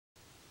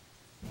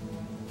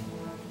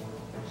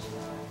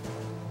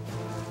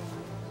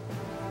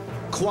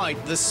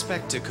quite the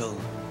spectacle.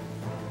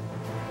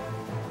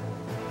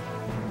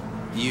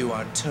 You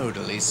are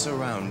totally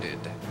surrounded.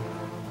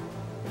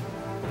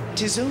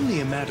 'Tis only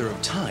a matter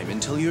of time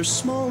until your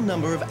small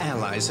number of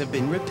allies have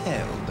been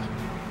repelled.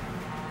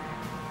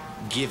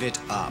 Give it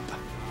up.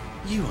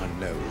 You are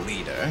no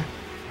leader.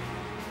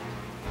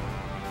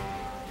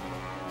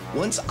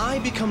 Once I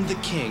become the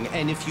king,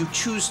 and if you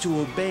choose to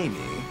obey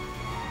me,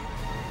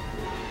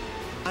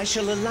 I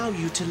shall allow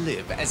you to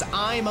live, as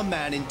I'm a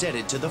man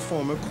indebted to the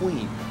former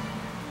queen.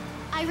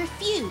 I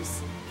refuse.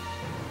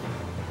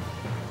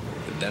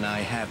 But then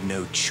I have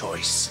no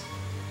choice.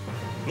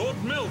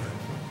 Lord Melvin.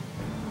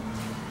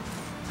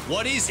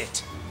 What is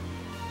it?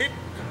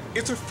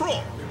 It's a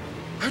frog.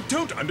 I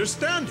don't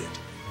understand it.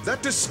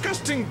 That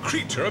disgusting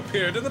creature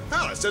appeared in the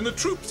palace and the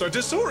troops are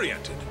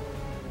disoriented.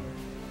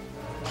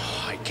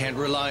 I can't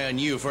rely on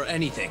you for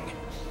anything.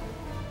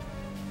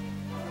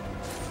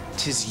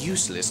 'Tis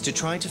useless to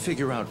try to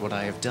figure out what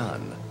I have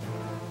done.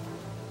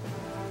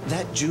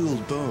 That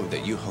jeweled bow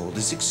that you hold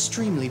is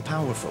extremely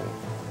powerful.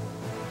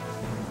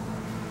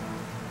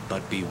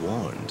 But be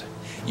warned,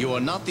 you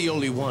are not the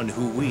only one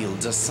who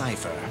wields a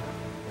cipher.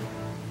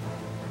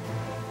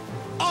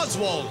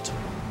 Oswald!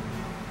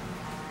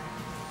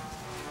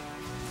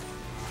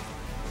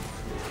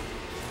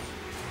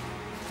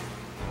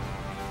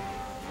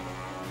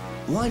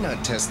 Why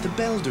not test the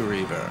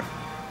Beldereaver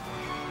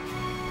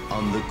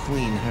on the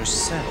Queen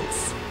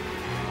herself?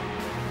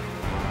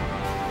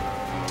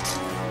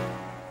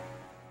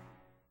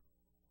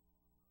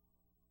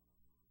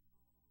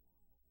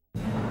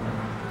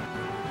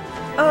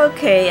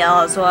 Okay,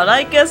 Oswald,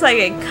 I guess I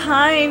can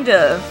kind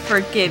of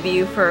forgive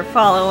you for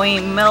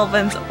following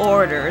Melvin's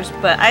orders,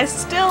 but I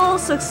still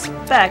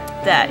suspect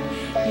that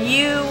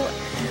you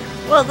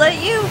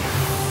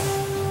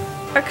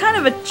are kind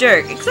of a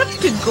jerk,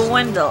 except to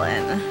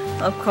Gwendolyn,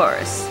 of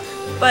course.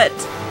 But,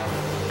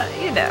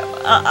 you know,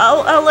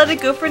 I'll let it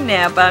go for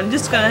now, but I'm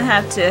just gonna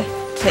have to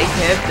take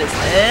care of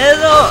business.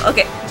 Oh,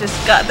 okay, just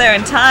got there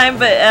in time,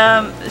 but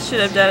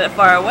should have done it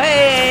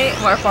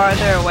more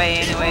farther away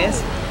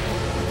anyways.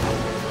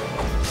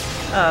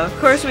 Of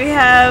course we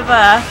have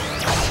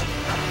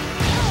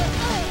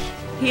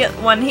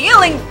one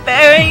healing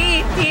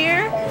fairy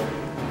here.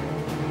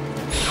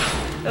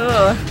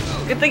 Oh,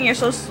 good thing you're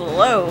so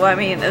slow. I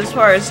mean, as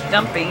far as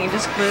jumping, you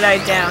just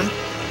glide down.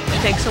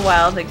 It takes a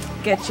while to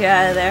get you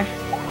out of there.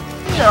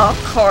 Oh,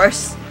 of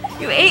course.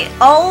 You ate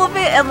all of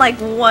it in like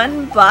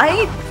one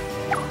bite?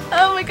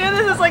 Oh my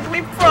goodness, it's like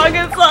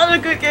leapfrogging. It's not a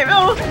good game.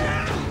 Oh.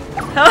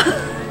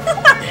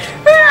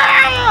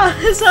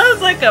 It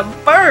sounds like a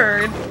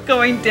bird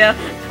going down.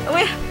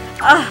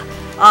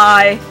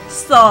 I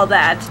saw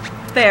that.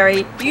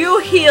 Fairy, you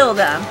healed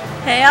him.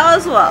 Hey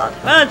Oswald,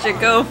 why don't you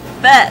go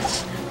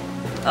fetch?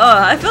 Oh,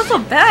 I feel so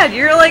bad.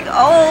 You're like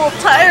all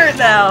tired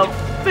now.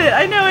 But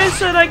I know I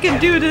said I can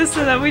do this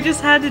and that we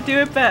just had to do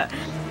it back.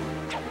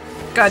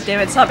 God damn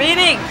it, stop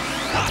eating!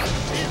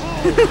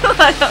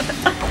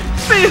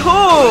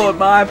 Behold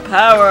my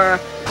power!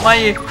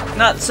 My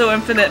not so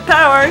infinite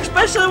power,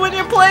 especially when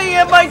you're playing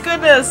it, my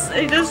goodness!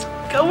 I just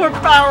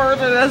overpowered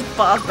in this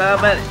boss battle,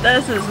 but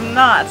this is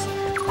not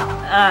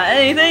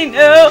anything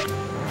new.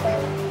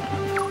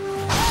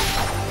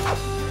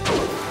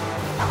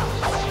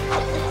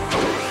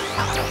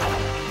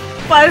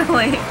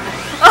 Finally!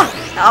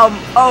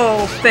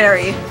 Oh,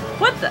 fairy.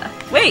 What the?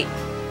 Wait.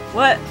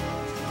 What?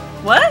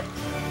 What?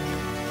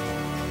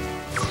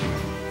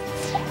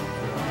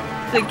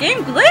 The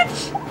game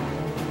glitch?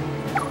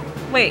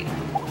 Wait.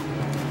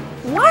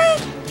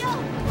 What?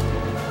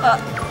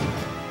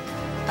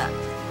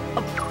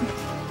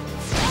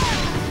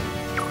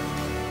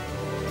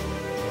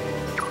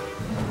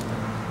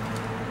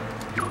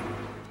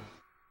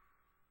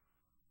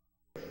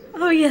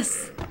 Oh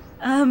yes.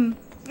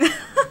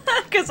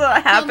 Because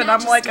what happened,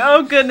 I'm like,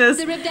 oh goodness.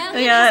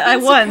 Yeah, I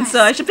won,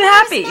 so I should be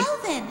happy.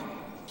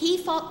 He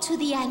fought to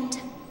the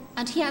end,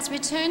 and he has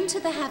returned to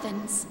the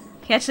heavens.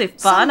 He actually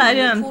fought? I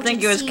didn't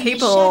think he was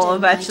capable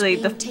of actually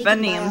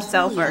defending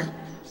himself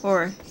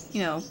or,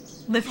 you know,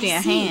 lifting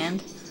a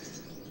hand.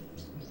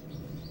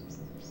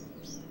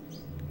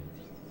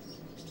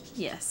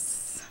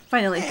 Yes.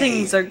 Finally,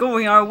 things are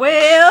going our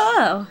way.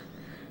 Oh.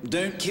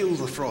 Don't kill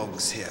the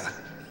frogs here.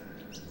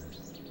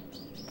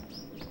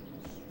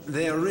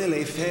 They're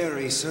really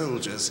fairy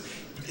soldiers.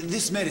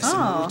 This medicine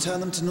will return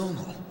them to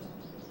normal.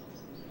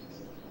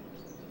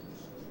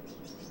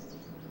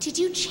 Did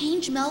you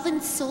change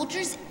Melvin's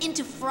soldiers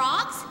into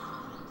frogs?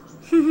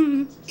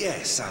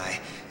 Yes, I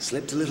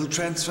slipped a little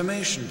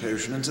transformation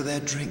potion into their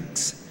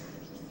drinks.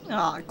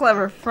 Aw,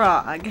 clever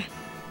frog.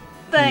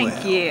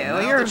 Thank you.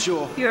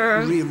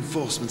 Your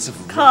reinforcements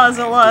have caused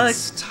a lot of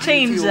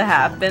change to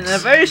happen in a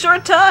very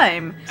short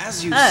time.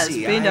 As you That's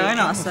see, pretty darn I am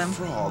awesome. a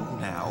frog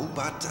now,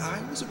 but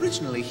I was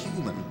originally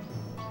human.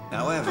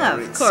 However, Of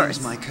it course.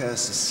 seems my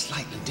curse is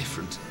slightly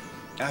different.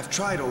 I've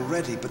tried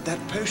already, but that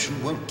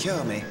potion won't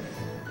cure me.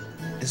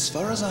 As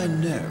far as I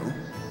know,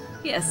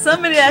 Yeah,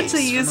 somebody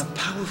actually used,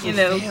 you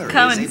know,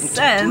 common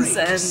sense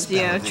and,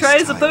 you know,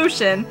 tries a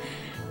potion,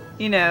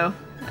 you know,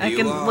 I You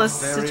can are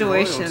list very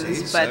situations,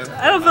 royalty, but so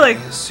I don't feel like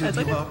assume it's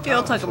like you are okay,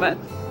 we'll talk about it.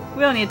 powerful.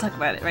 We don't need to talk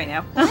about it right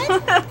now.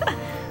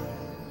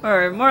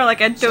 Or more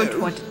like I don't So,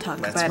 want to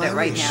talk that's about my it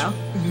right wish. now.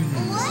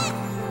 What?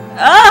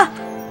 Ah!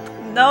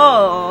 No!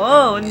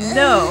 Oh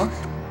no!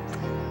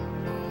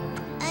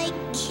 I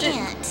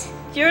can't.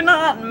 You're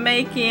not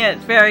making it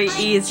very I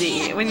easy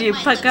can't when put you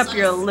my puck up on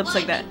your a lips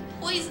like that. slimy,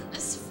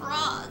 poisonous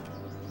frog.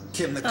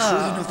 Can the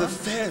Queen of the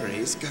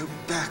Fairies go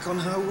back on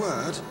her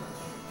word?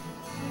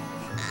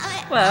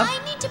 I Well,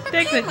 need to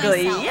prepare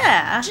technically, myself.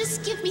 yeah.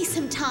 Just give me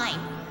some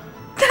time.